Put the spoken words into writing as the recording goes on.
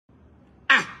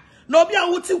No be a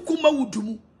wuti kuma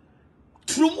wudumu.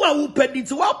 Trumu a wupedi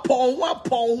ti wa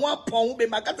pon be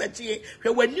makata chie.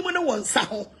 When you no one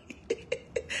sound.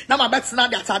 Na my bet na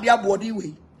that abia body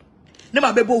way. Na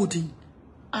my bebo udin.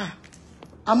 Ah.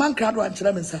 Aman Agradaa and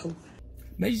chira mensaho.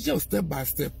 Na ije step by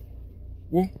step.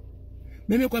 Wo.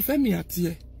 Me kwa fa mi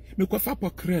atie. Me kwa fa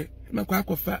pokre. Me kwa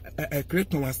fa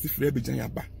kreton asifre ebejan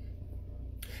yaba.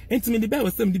 Enti me de be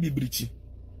wasem de bibrichi.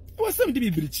 Wasem de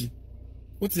bibrichi.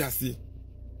 What you say?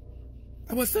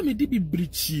 I was saying, me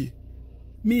brichi.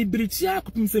 Me brichi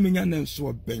akupim se menya na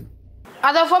nso ben.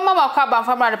 Adafo mama kwa ban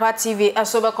from Adepa TV,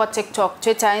 asobeko TikTok,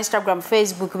 Twitter, Instagram,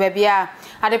 Facebook, baby a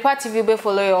Adepa TV be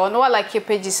follow you no like your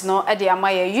pages no e dey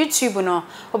amaye YouTube no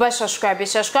obe subscribe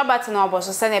button no obo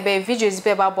so send e be videos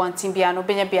be ba bontin bia no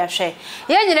benya bia hwe.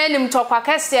 Ye nyina nim tokwa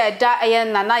kase e da eye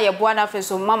Nana Yeboah na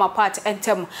feso mama part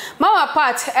entem. Mama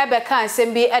part e be kan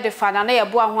sem bi e dey fa Nana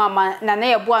Yeboah ho ama Nana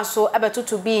Yeboah so e be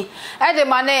tutu bi e dey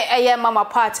ma na eye mama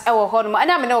part e wo ho no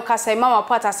ana me ne o kase mama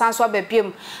part asanso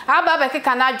ababiem aba be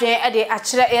keka na adwen e dey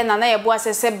achire Nana Yeboah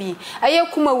sesebi aye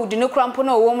kuma wudi no krampo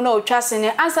na owom na otwase ne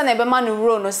ansa na ebe ma no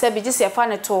ro no sebi gise fa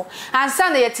ne to ansa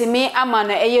na yetimi ama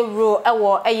no eye ro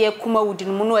ewo eye kuma wudi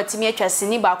no mu no atimi atwase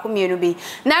ni ba ko mienu bi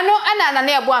na no ana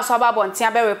Nana Yeboah so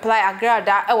ababontia be reply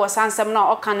Agradaa ewo sansem na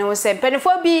oka ne wo se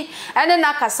penifo bi ene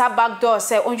na kasa back door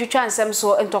se onjutwa nsem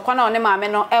so ntokwa na one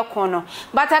maame no ekon no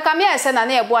but akame ese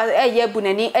Nana Yeboah eye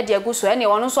bunani ede aguso ene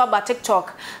wono so aba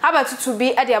TikTok aba tutu bi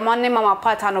ede amane mama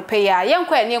part anope ya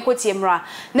yenkwa ene ekotie mra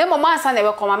ne mama asa na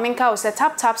we koma menka o se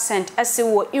tap send ese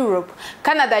wo Europe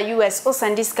Canada US o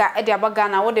sandiska ede abaga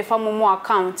na wo de fa momo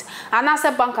account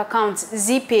anase bank account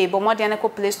ZPay bo mo de na ko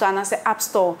Play Store anase App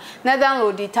Store na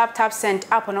download the tap send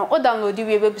app no o download the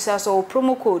we bisa so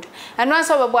promo code and once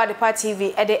we Adepa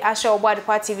TV ede asha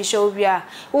Adepa TV show bia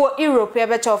wo Europe e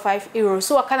becha €5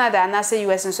 so Canada anase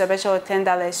US so becha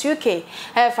 $10 UK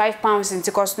 £5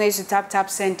 into cost no use tap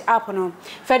send app no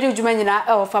fedi djuma nyina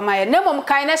e ofa maye ne mom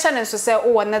kan na sha ne so se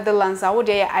o Netherlands a wo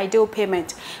de ideal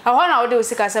payment a ho na wo de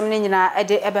usika sam ne nyina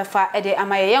ede ebefa ede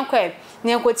amaye yenkwe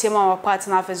ne enkotie ma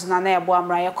partner afezu na Yeboah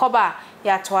amra ye koba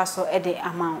ya to aso ede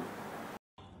amount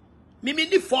mimi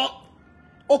ni fo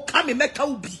o ka me meka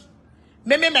ubi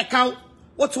me meka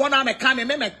what one na meka me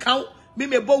meka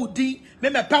me bo udi me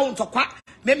pa ontokwa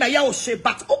me ya o she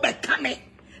but o beka me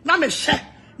na me hye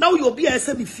na wo obi a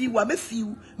ese me fiwa me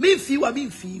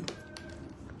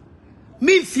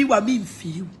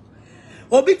fiwa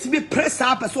obi to be press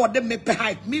up so dem me pe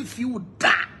hype me feel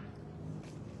da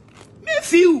me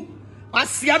feel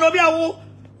asia no bia wo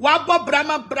wa bo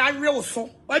brama branwe wo so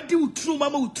wadi utru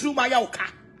mama utru ma ya oka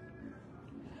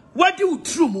wadi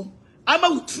utru mu ama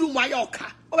utru ma ya oka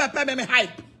o be pe me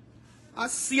hype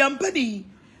asia mpani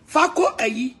fako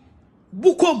ayi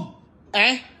bukom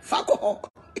fako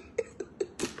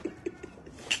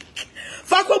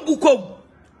fako bukom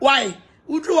why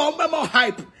utru o mama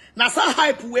hype na sa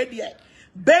hype we there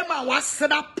Bema was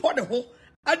set up for the hole.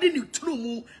 I didn't true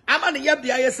mu. I'm on the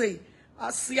yabia say. I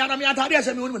see Anami Atadia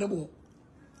Semi with the boy.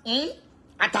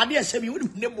 Atadia Semi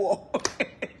with the boy.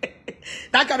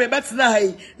 Naka be better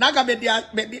than Naka be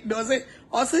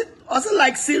also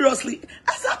like seriously.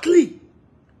 Exactly.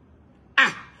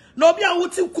 No be a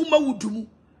wuti kuma wudumu.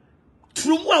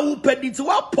 Trumu a wupedi to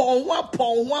wa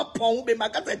pon be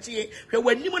makata chie.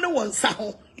 When you no one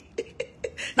sound.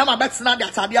 Na my better na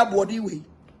that abia body way.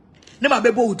 Nema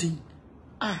bebo udin.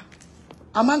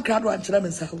 Aman Agradaa and chira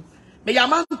mensaho. Me ya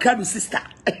Aman Agradaa sister.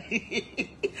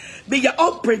 Me ya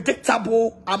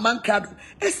unpredictable Aman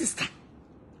Agradaa sister.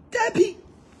 Debbie.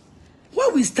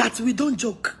 When we start, we don't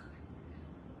joke.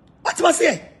 What was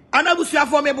here? Anabusia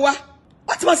for me boa.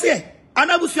 What was here?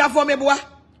 Anabusia for me boa.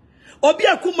 Obi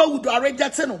akuma wudu a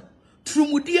reject no.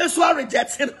 Trumudie so a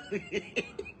reject no.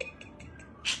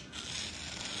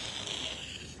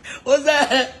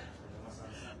 Oze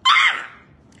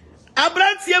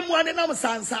Abrantie mu ane nam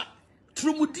sansa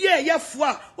trumudie yefo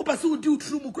a wo pese udi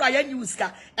utrum kura ya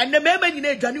nyiuska enne mema nyina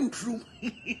adwane utrum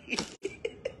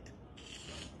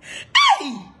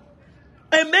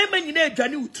mema nyina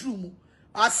adwane utrum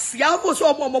asia fo so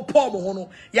omo pom ho no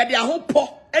ye de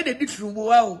ahopo e de ditrum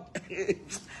wa o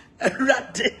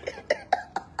rade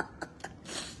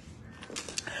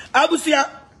abusia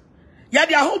ye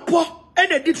de ahopo e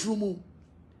de ditrum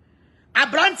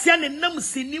Abrantia ne nam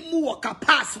sinimu waka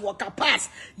pass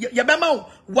ya bema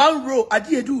one row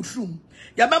adi edu utrum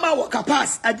ya bema waka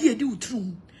pass adi edu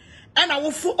utrum and I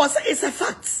will for say it's a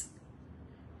fact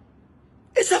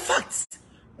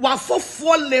wa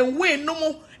for le we no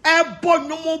mo e bo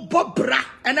no mo bobra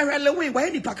and I le we wa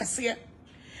ni pakase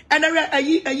and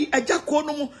I ajako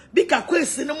no mo bika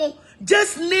kwesi no mo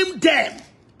just name them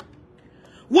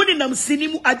Woni nam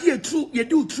sinimu ade etru ye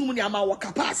di utru mu ne ama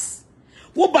waka pass.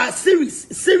 Wo ba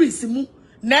series mu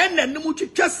na mu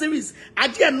twetwa series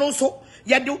ade no so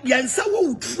ye de yensa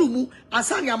wo utru mu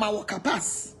asa ne ama waka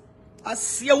pass.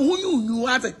 Asia hunyu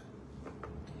ade.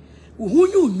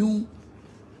 Hunyu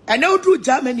and now through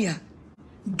Germany,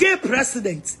 gay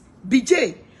president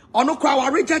BJ ono kwa wa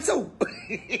reject o.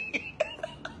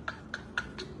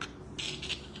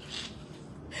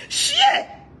 Shit.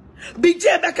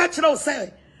 BJ beka chira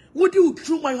say, would you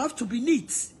true man, you have to be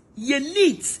neat. You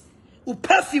neat. U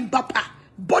perfume papa,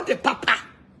 body papa.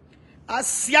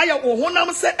 Asia ya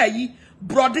ohonam say ayi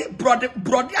brody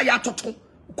ayatoto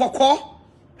koko.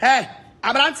 Hey,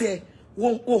 abrante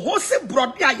wo se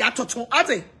brody ayatoto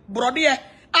ate brody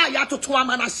ayatoto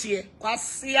amanahye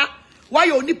kwasia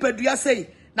why oni pedua say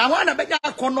na ho na benya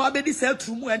akono abedi say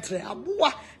true mu entre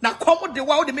aboa na kom de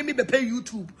wa de me be pay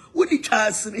YouTube wodi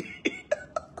twasiri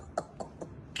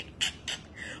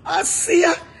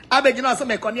asia abegina so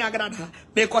me koni agrada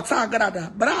me kota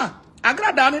agrada bra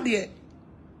agrada ne de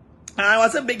I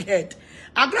was a big head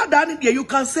agrada ne de you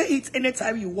can say it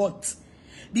anytime you want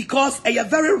because a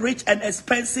very rich and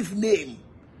expensive name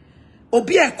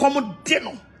obi e kom de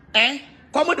no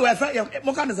come do what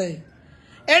can I say?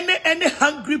 Any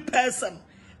hungry person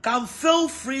can feel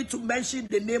free to mention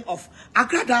the name of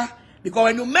Agradaa, because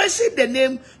when you mention the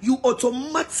name, you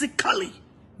automatically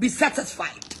be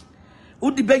satisfied.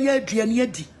 Udi benye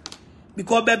duane di,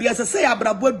 because baby as I say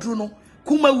abrabo dru no,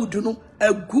 kuma wudu no,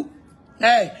 egu,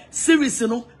 series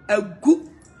no, egu,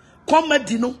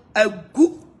 comedy no,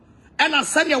 egu, and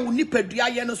asanya wuni pedua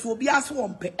ye no so obi aso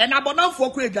wompe, and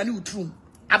abonanfo kura aduane utrum,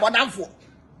 abonanfo.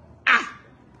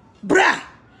 Bruh,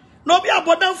 no be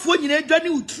abundant for you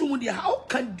know, how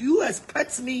can you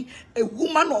expect me, a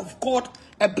woman of God,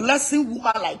 a blessing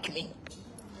woman like me,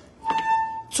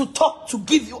 to talk, to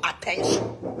give you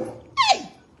attention? Hey,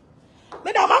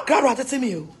 madam, I'm carrying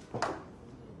you.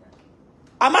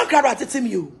 I'm carrying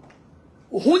you.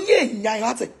 Hunye nyai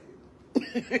ate.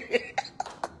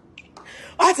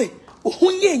 Ate,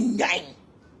 hunye nyai.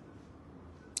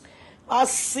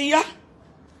 Asia,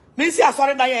 misi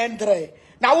asore na ye entre.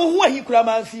 Now who he could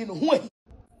have seen who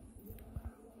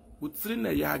would see na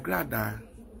Agradaa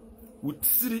would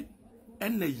see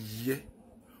and a ye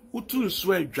would too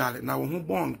swear jolly now who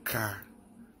born car.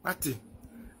 What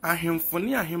I him for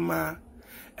near him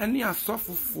any a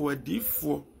suffer for a deep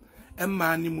for a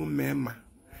manimu mema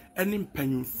and in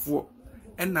penny for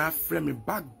and I frame a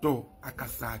back door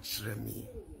akasa achremi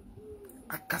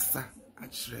akasa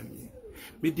achremi.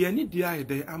 Me de ani dia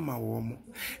de ama wo mo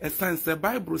esan se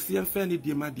bible si enfa ni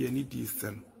de ma de ani di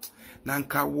sen na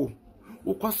nka wo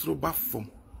kwasoro ba fom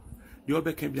de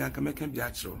obeka bia nka meka bia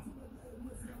kiro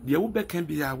de wo beka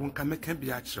bia wo nka meka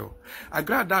bia kiro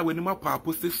Agradaa we ni mapa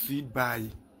aposte seed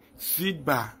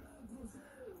bar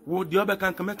wo de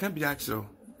obeka nka meka bia kiro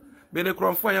be de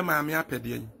kronfo ya maame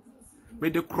apede be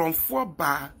de kronfo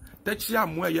ba tachi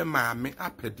amu ye maame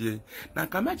apede na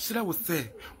nka me kire wo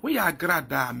se wo ya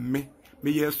Agradaa me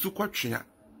yesu kwatwea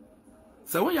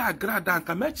se wo ya Agradaa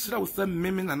nka me kire wo se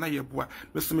meme Nana Yeboah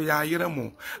me so me ya yere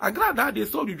mo Agradaa de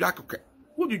so dudwa kokwe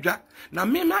wo dudwa na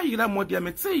meme ayere mo de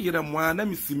me te yere mo na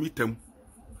me simitam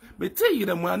me te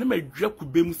yere mo na me dwa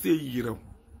kubem se yere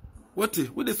wote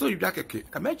wo de so dudwa keke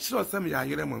ka me kire wo se me ya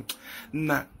yere mo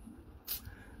na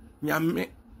nyame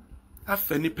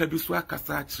afani pabi so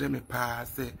akasa kire me pa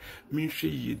se me hwe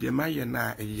yi de maye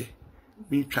na eye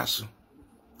me ntwa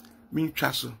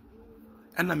so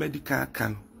ana medical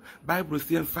kan Bible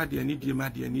say enfa de ani die ma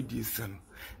de ani die sen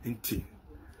enti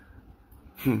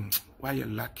why you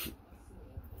lucky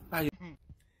why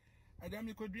adam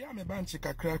ni kodua me banchi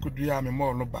kakra kodua me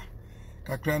mo no ba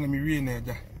kakra na me wie na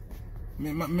eja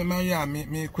me ya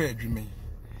me kwa adwuma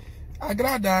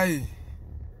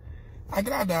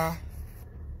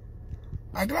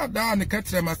Agradaa ne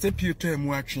katre ma se pieto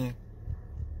emu atwe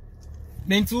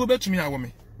na enti wo betumi awo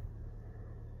me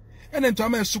ene nto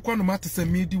ama esukwa no mate se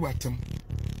midi watem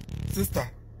sister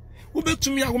wo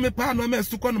betumi awo me pa no ama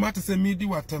esukwa no mate se midi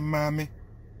watem maame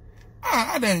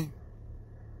adan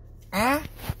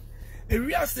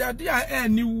ewiase ade a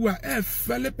ni wu a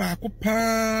fele pa ko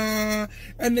pa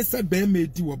ene se be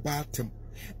medi wo batem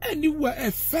eni wu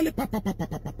a fele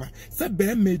papa se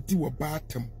be medi wo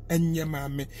batem enye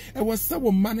maame e wo se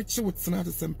wo mane che wo tsena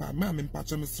de sempa maame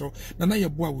mpacho mesro Nana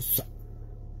Yeboah wo sa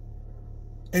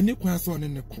eni kwanso ne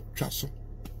ne twaso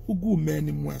ugu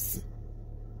mani mu ase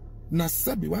na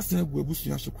sabi wasen agu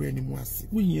abusuya so kwa ni mu ase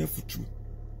wonye afutu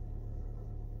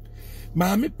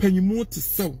maame panyimu te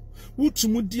sew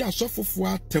wutumu di asofofo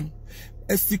atem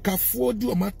esikafo di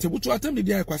o mate wutu atem de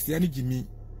dia kwase ani gimi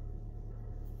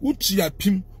uchi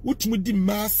apim utumi di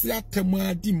maasi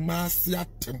atem di maasi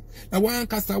atem na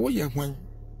wankasa wo ye hwan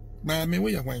maame wo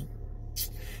ye hwan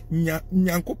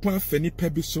nyankopon afa nipa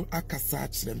bi so akasa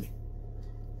akire me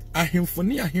ahemfo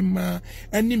ne ahemma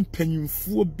ani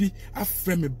mpanyimfuo bi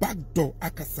afrɛ me backdoor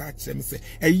akasa akire me sɛ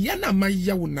ɛyɛ na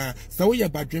mayɛ wo na sɛ wo yɛ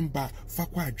badwemba fa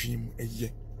kwa adwen mu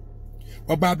ɛyɛ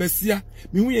oba besia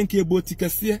me hu yenke eboti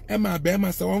kɛse ɛma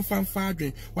abɛɛma sɛ wɔmfa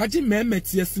adwen wagye mɛɛma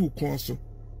tie si ukon so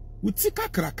uti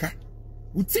kakraka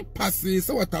uti passe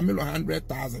sɛ watermelon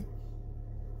 100,000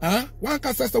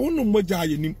 wankasa sɛ wonum mogya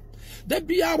ayenim da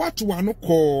bia wato wano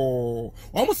kɔ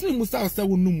ɔmo se musa sɛ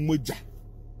wonum mogya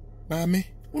maame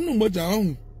wonum mogya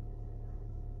ɔhu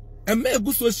ɛmɛ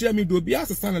egu social media obi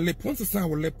asesa na lip won sesa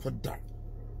wo lip da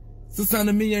sesa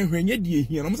na me yɛn hwɛnyɛ die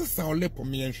hia ɔmo sesa wo lip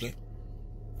me yɛn hwɛ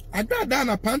Agradaa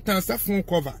na pantan sa phone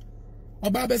cover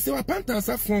oba be se wa pantan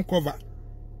sa phone cover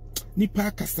nipa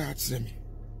akasa akyerɛ me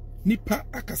nipa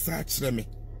akasa akyerɛ me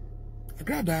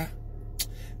Agradaa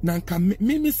na nka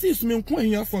me sis me nko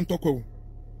ahia fo ntɔkwa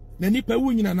na nipa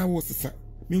wu nyina na wo sesa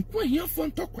me nko ahia fo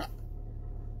ntɔkwa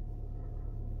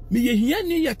me ye hia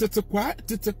ni ya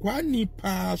tetekwa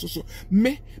nipa so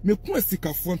me ko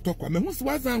asika fo ntɔkwa me hu se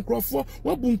wazan nkrɔfo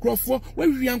wabu nkrɔfo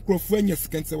wawia nkrɔfo anya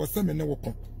sikense wasa me ne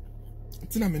wokɔ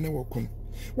tina me ne wokɔ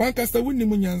wankasa wonni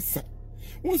mu nyansa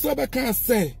wonso obeka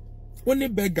sɛ woni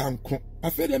bega nko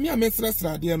afede me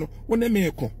amesrasra de no woni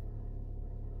me ko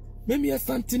memi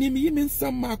asantini mi yimi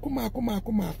nsam mako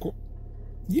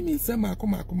yimi nsam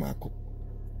mako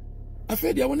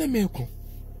afede woni me ko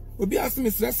obi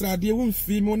asime srasra de wo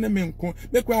mfi me woni me nko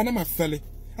me kwa na mafele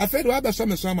afede wa ba so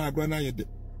me so ma agro na yede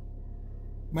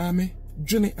maame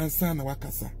dwene ansa na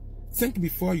wakasa think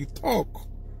before you talk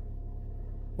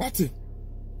what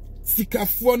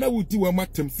sikafo na wudi wa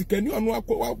matem sikani onu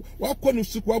akọ no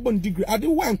suku abon degree ade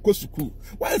wan ko suku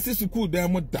wan si suku da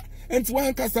mo da enti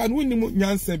wan kasa no wonnim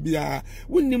nyansa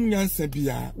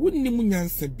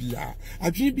bia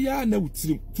adwe bia na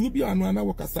wutirim tu bia anu na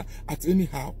wokasa at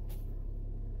anyhow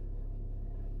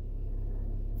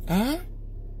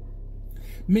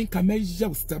men ka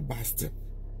meja step by step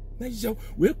meja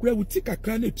we kura wuti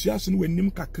kakra na etua so no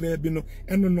wanim kakra bi no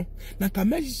eno no na ka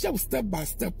meja step by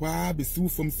step be si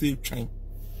from say twan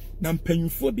na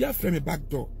mpanyufo bi afrɛ me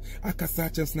backdoor akasa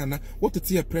chance na what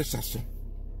to your pressure so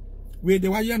we de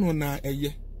waya no na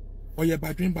eye oye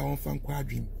badwen ba won fa nkwa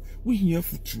adwen wo hia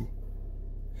futuo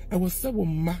e wo se wo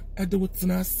ma e de wo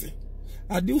tena ase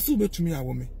ade usu betumi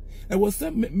awo me e wo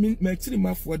se ma chiri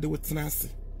mafo de wo tena ase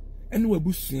ene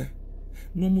wabusua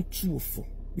no mutuofo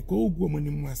because ogu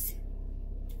omanim ase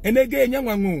enege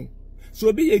enyanwanwo so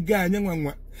obi yega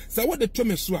enyanwanwa sa wo de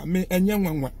tome so a me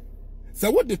enyanwanwa sa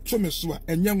wo de tome so a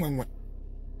enyanwanwa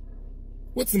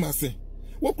what's my say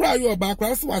wo kra yo ba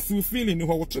kra so wase feeling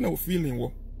ho wo to na wo feeling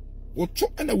wo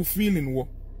to na wo feeling wo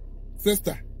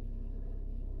sister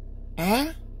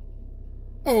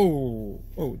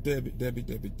Debbie.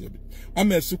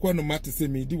 I'm a suko no matter say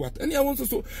me di what and I want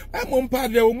so I'm on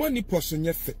part there money person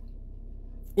yefe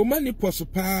o money person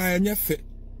pa nyefe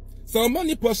so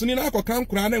money person ni na akokan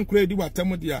kura na nkura di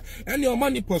watam dia and your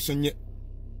money person ye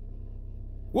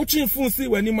wo chin fun si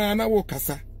wani ma na wo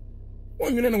kasa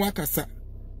wonwene na wakasa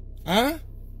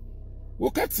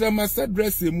wo katra masa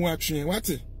dress emu atwe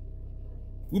wate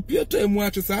wo pieto emu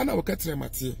atwe sa na wo katra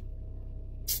mate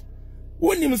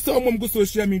wonim so omom go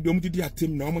social media omdidi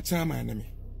atem na omo chama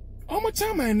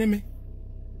na me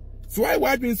so I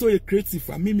wadwin so ye creative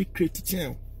for me creative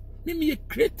channel me ye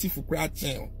creative for crowd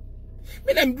channel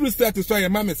me dem do start to so ye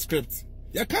mama script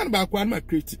ya kan ba kwa na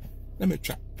creative na me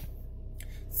twa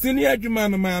senior adwuma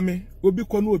no maame obi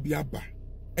kɔ no obi aba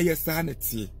eye saa na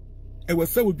tie e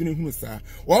wasa wodwene hunu saa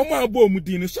omo abo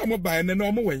omudin so omo ba na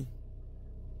omo wen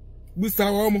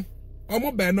busa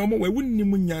omo ba na omo we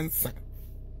wonnim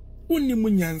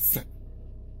nyansa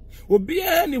obi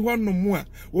ani hono mu a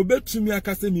obetumi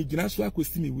akasa mi gina so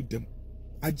akosi mi wudam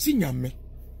aginyame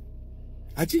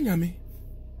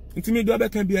ntimi do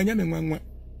abeka bia nya me nwanwa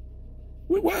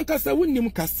wan kasa wonnim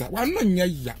kasa wano nya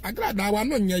ya Agradaa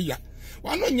wano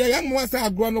nya ya mo asa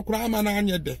agro no kura ama na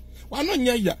anya de wano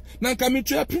nya ya na nka mi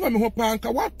twa pima me ho pa nka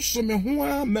watso me ho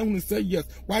a mahunu say yes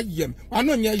wayem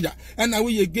wano nya ya na wo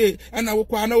ye gay na wo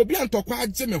kwa na obi antokwa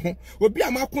age me ho obi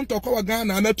amako ntokwa wa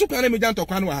Ghana na tukwa na mi ja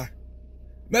ntokwa no ha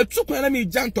na tukwa na mi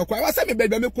ja ntokwa wa say me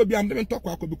bebe me ko bi am de me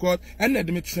ntokwa ko because na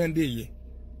de me trend ye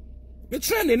me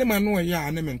trend ne ma no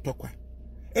ya na me ntokwa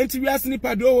enti wi asini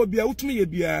pa de o bia utumi ye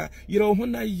bia yire wo ho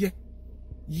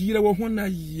na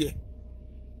ye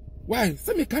why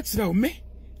say me catch now me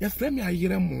ya frame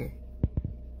ayire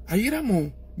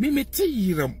mo me te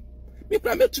yiram me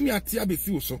pra metumi ate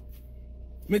abesi wo so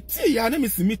me te ya na me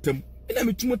simitam na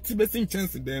metumo tibesi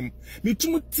chance dem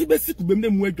metumo tibesi kubem na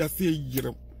mu adwase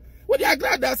yire wo de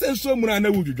Agradaa se nso mu na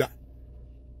wudwudwa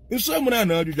nso mu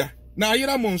na wudwudwa na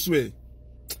ayira mo nso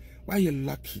why you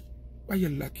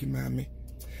lucky mama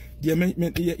de me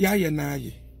ya ye na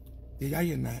aye ya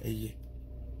ye na eye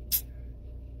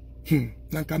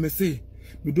na nka me se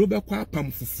me do be kwa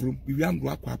apam fufurum wi am do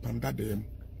akwa apam dadem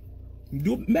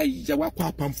do me ye wa kwa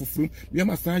apam fufurum wi am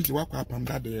asanji wa kwa apam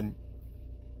dadem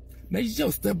na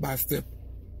ye step by step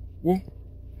wo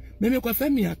me kwa fa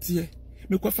mi atie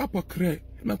me kwa fa pokre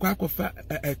me kwa fa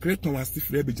kreton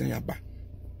asifre abejan yaba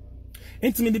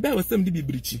enti me de ba wasam de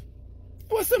bibirichi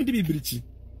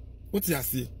what you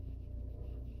say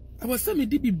I was some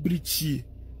de bibirichi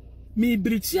me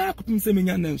birichi akopim se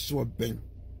menya na nso oben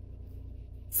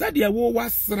sadia wo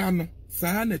wasra no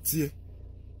saa na tie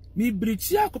me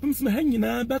birichi akopim se ha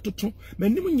nyina ba toto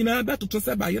manim nyina ba toto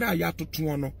se ba yira aya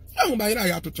toto no ahun ba yira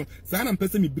aya toto saa na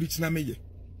mpese me birichi na meye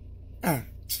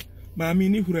maami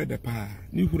ni hurede pa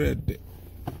ni hurede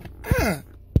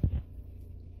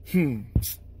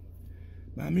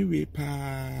maami we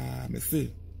pa me say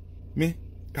me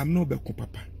kam no be ko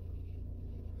papa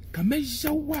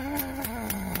kamejawa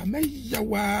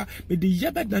me de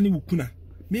yebeda ni wukuna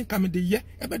me kam de ye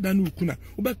ebeda ni wukuna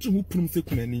obetu hu prum se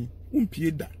kunani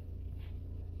umpie da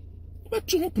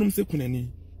obetu hu prum se kunani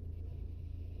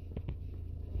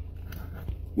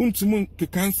untumun ke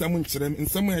kansa mun kirem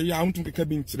nsam ya untum ke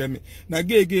kabin kirem na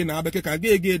gege na abeke ka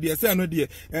gege de se no de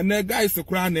ene guys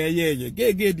kura na eye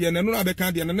gege de na no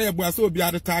abeka de na yebo ase obi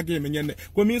ade tag me nyene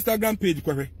ko mi Instagram page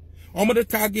kwahwe omo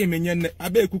tag me nyene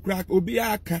abeku kura obi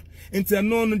aka enti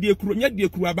no no de kuro nya de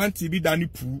kuro abanti bi da ne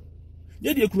pu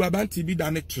nya de kuro abanti bi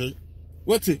da ne twe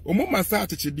wote omo masa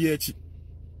atechede achi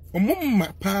omo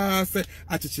ma pa se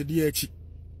atechede achi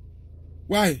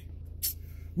why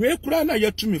we kura na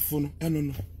yatumi fo no eno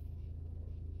no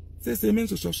se men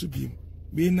so bi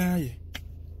we na ye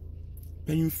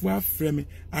panyimfo afre me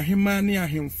ahema ne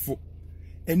ahemfo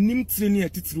enim tire ne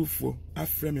atitirufo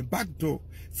afre me back door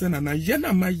se na ye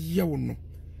na ma ye wo no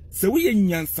se we ye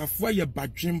nyansafo ye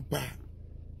badwen ba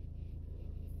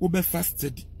wo be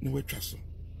fasted ne wetwa so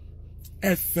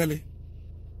efele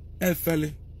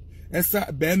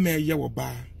esa be me ye wo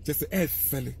ba just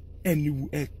efele eniwu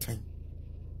etan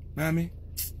mami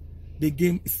the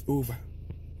game is over.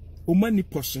 Omani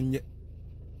person ye.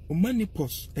 Omani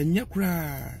pos enye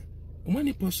kra.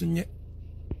 Omani person ye.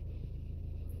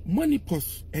 Money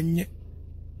pos enye.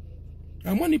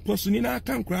 Amani person ni na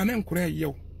aka kra na nkra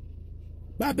ye.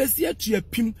 Ba besi atu ya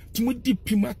pim tumu di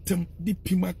pim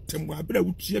atem abra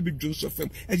wutu ya bi dwonso fam.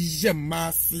 Eje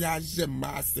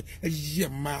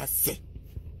maase.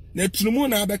 Na tunumu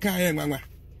na abeka ye nwanwa.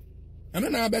 Ana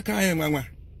na abeka ye nwanwa.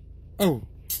 Oh.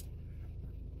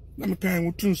 Na mekan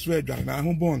wutun so adwa na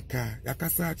ahobon ka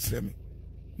yakasa akire me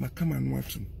makama no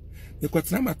atum e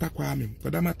kwatena matakwa amem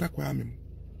koda matakwa amem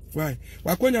why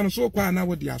wakonya no so kwa na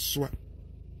wodi asoa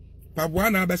pabua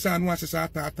na abesa anu asese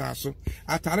atata so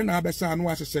atare na abesa anu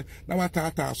asese na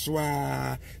watata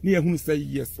asoa ne ehunu say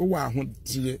yes wo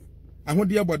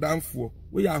ahode bodamfo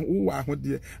wo ya wo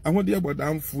ahode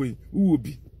bodamfo wo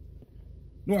obi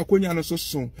no akonya no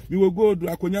so mi wo gold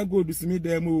akonya gold simi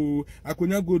dem o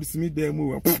akonya gold simi dem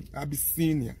o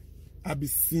Abyssinia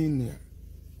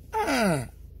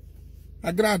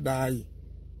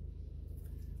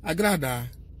Agradaa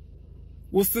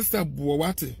wo sister bo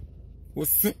wate wo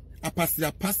se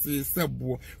apasi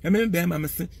sebo me be ma me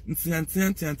se ntian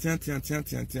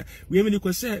we me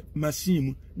ko share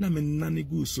machine na me nane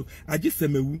go so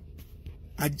agisemewu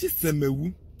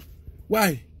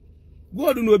why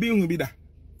god no obi hu bi da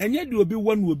enye de obi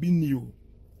won obi ni o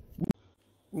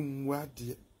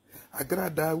umwade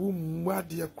Agradaa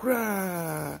umwade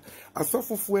kra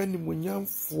asofofo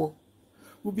animonyamfo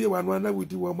ubi wanu ana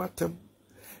wudi wo matam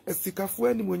esikafo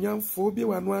animonyamfo ubi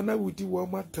wanu ana wudi wo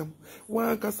matam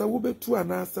wankasa wobetu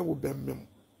anasa wo bemmem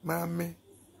maame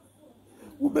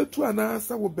wobetu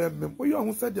anasa wo bemmem oyo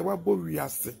ho sade wabo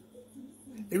wiase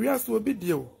ewiase obi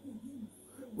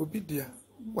dia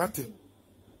wate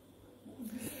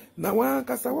na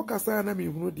wankasa wokasa na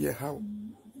mehunu de hawo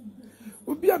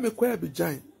obi amekwa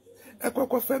abijan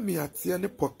ekokwa fami atie ne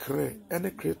pokre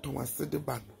ene kreton asede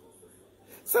ban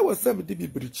se wasam de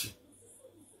bibirichi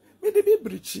me de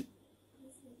bibirichi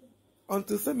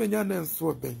onto se menya na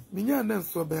nso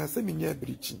ben ase menya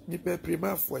birichi ni pe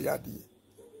primafo yade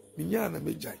menya na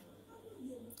mejai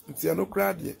nti ano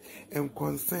kra de en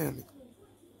concern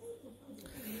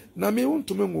na me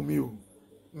untume ngome o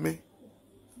me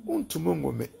untume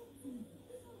ngome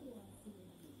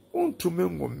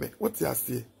what you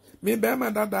say me be ma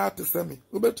dada to say me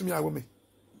obetumi awo me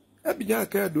abinya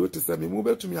ka do to say me mo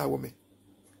betumi awo me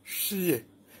She,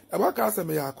 about Casa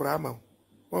me akrama.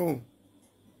 Oh,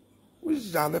 we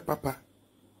jale papa.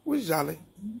 We jale.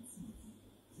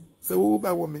 So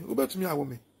uba woman, uba to me a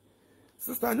woman.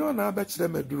 Sister, no na bet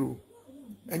them a drew.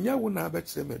 And ya will not bet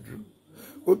them a drew.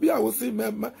 Obi I will see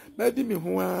maybe me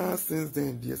who since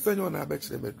then, dear Senor na bet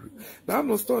them a drew. Now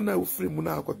no stone now free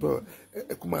muna koto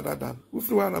a kumadadan. Who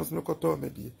flew one of no koto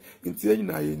medi. In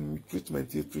Tiana in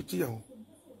treatment, you treat you.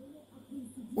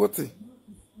 What?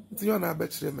 Tiana na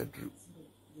bet them a drew.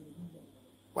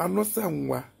 One no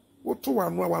sangwa. What to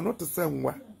one not to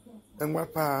sangwa. And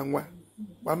what pa angwa.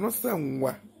 One no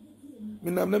sangwa.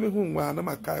 Minam name whom one am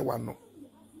a kai one no.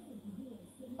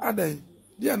 Ade,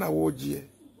 dear na wojie.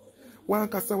 One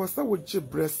cassa was so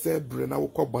jibre sebre na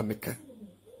woko bonica.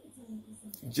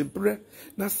 Jibre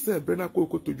na sebre na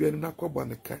koko to join na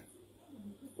kobonica.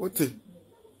 Ote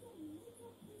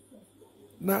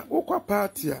na woko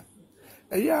partia.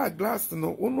 A ya glass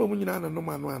no, uno munina no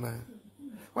manwana.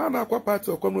 One aqua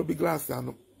party or come be glass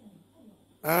ano.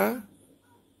 Ah?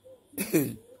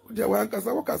 Hey. One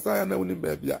cassa wokasa na unim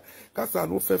baby. Cassa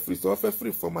no fair free, so fair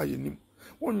free for my nim.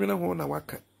 One minute na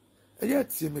waka. A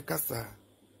yet me cassa.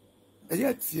 A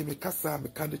yet me cassa me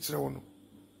candidature one.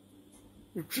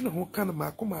 You trin who can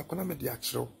makoma me the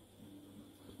actual.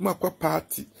 Makwa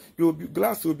party, you'll be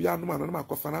glass will be a man and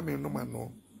makofana no man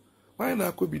no. Why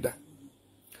not could be that?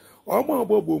 All more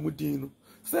bobo mudino.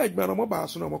 Say, man, no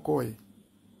bass no McCoy.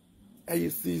 A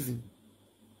season.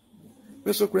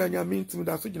 Mr. Crania mean to me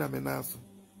that Sujina Menaso.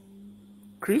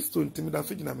 Christo intimida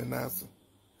Sujina Menaso.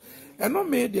 And no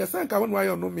me, dear Sanka, why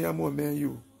you know me a more man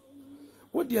you.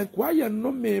 What the inquire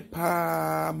no me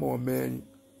pa more man.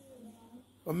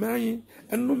 O man,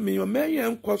 and no me, o man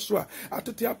and Cosra,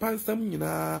 after the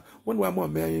pansam, one more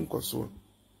man in Cosro.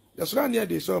 That's right near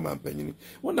the showman penny,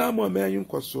 1 more man in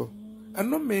Cosro,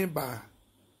 and no me bar.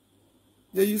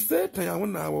 Ye you say, I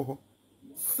 1 hour.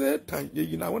 Say, time,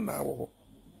 ye know 1 hour.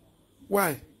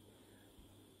 Why?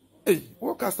 Hey,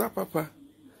 walk us up, papa.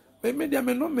 Maybe there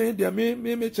may no me, there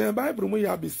may change Bible, we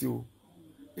are busy.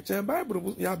 It's a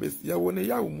Bible, Yabis, Yawone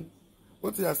Yaum.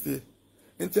 What do I say?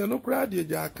 Until no crowd, dear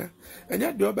Jacka, and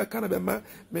yet the other kind of a me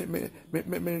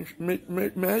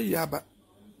yaba.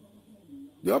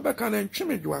 The other kind and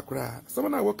chimidua cry.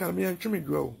 Someone I walk on me and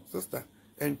chimidua, sister,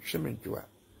 and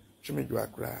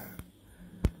chimidua cry.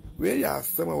 We are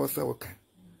some of us okay.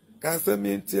 Cancer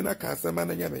mean Tina Casa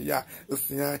man and Yammy, ya, the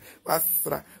Sia,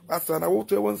 Wasra, Wasana,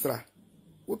 water once.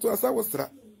 What was I was ra?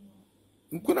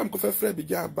 Nkunam kofa frɛ bi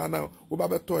gya ba na wo ba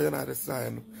beto ye na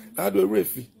adesai no na do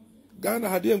refi Ghana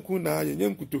hade nku na ye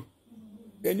nkuto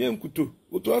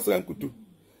woto asa nkuto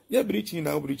ye brichi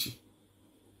na brichi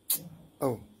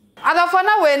oh Adafo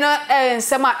na we no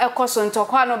nsema ekoso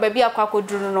ntokwa no ba bi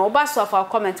akwakoduru no oba so afa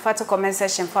comment fat comment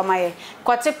section for my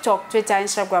ko TikTok, Twitter,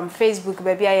 Instagram, Facebook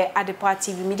ba bi aye Adepa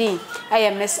TV midi aye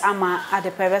Miss Ama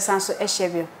Adepa besanso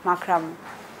ehye makram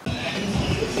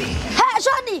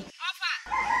Johnny.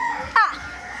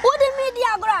 What the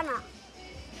media grana?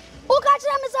 Who catch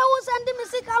them is who send me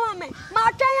sick me? My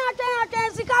train,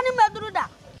 Sikani Madruda.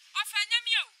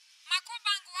 Ofanyamio,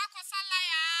 Makobango,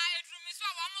 Wakosalaya, Drumiso,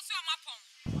 almost your mapon.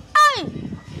 Aye,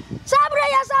 Sabra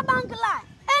Yasa Bank line,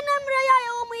 and Emrea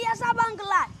Omi Yasa Bank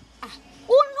line.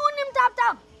 Unim tap.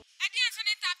 I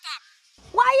didn't tap.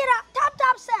 Why you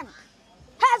tap send?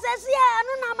 Has a sea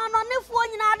and Naman on the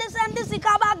phone in Addis and the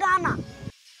Sikaba Ghana.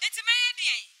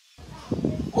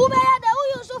 Who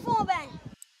use your phone bank?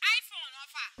 iPhone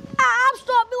offer. App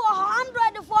Store be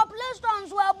 100 for Play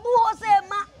Stores where Boo say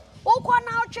ma. Who can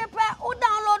now cheaper who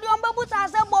download your babu's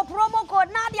as a promo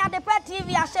code now the Adepa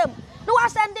TV as him. Do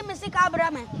I send him music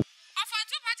Abraham? Offer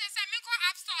 2 patches and make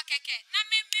App Store keke. Na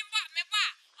me on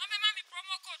my mommy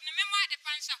promo code no memo the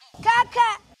pansha.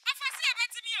 Kaka. Offer see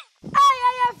about me. I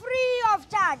free of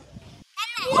charge.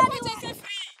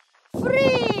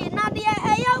 Free. Now the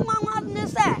young one of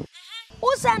say. Who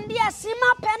send the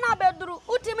Sima Pena bedroom?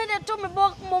 Who timid to me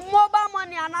mobile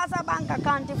money and as a bank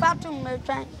account if I to me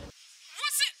train?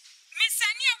 What's it? Miss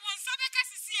Sania wants Sabeka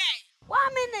CCA. 1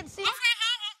 minute, see.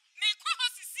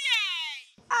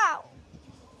 Ah,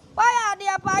 why are the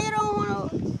Apayro?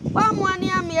 1 1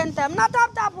 year and them not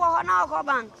tap for now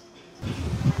bank.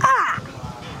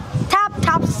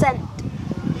 Tap send.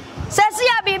 Says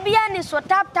here be any so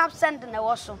tap send in the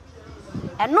washroom.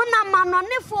 And no man on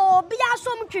the for be a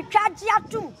some to charge ya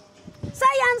too.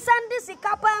 Say and send this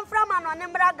couple from an on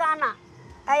Ghana.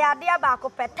 I dear back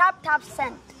up a tap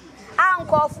send.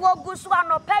 Uncle for goose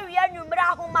one or Perry and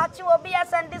Numera who match will be a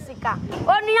send this car.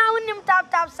 Only I him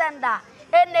tap sender.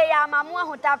 And they are mamma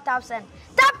who tap send.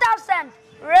 Tap send.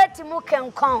 Rate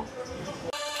Muken con.